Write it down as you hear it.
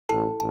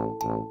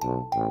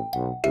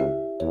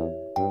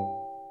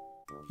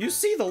You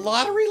see the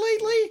lottery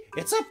lately?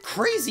 It's up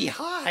crazy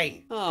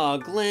high. Oh,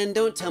 Glenn,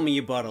 don't tell me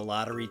you bought a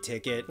lottery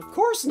ticket. Of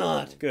course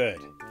not. Good.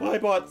 I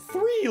bought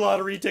 3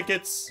 lottery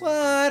tickets.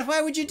 What?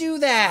 Why would you do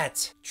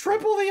that?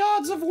 Triple the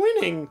odds of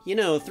winning. You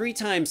know, 3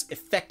 times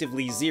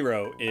effectively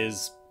 0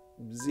 is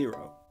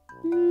 0.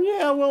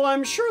 Yeah, well,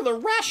 I'm sure the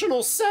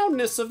rational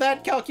soundness of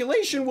that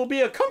calculation will be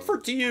a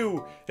comfort to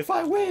you. If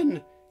I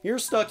win, you're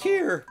stuck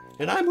here,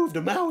 and I move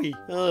to Maui.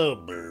 Oh,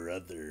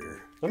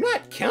 brother. I'm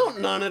not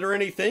counting on it or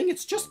anything,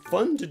 it's just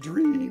fun to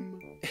dream.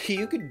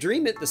 You could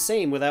dream it the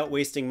same without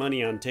wasting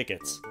money on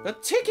tickets. A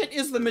ticket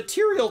is the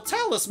material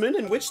talisman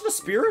in which the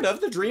spirit of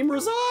the dream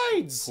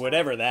resides.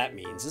 Whatever that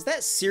means. Is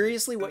that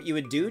seriously what you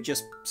would do?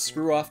 Just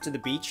screw off to the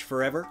beach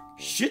forever?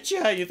 Shit,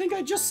 yeah, you think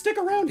I'd just stick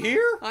around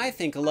here? I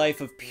think a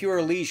life of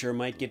pure leisure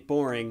might get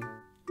boring.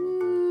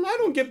 I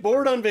don't get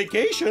bored on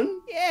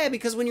vacation. Yeah,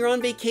 because when you're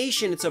on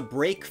vacation, it's a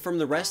break from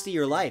the rest of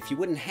your life. You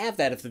wouldn't have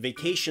that if the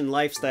vacation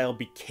lifestyle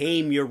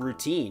became your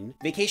routine.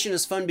 Vacation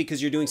is fun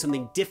because you're doing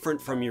something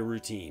different from your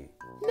routine.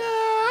 Nah,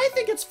 I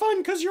think it's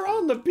fun because you're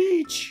on the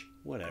beach.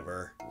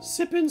 Whatever.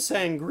 Sipping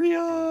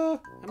sangria.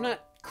 I'm not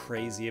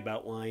crazy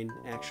about wine,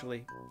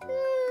 actually.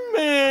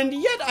 And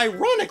yet,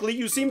 ironically,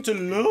 you seem to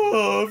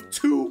love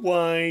to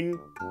wine.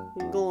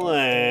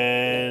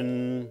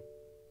 Glenn.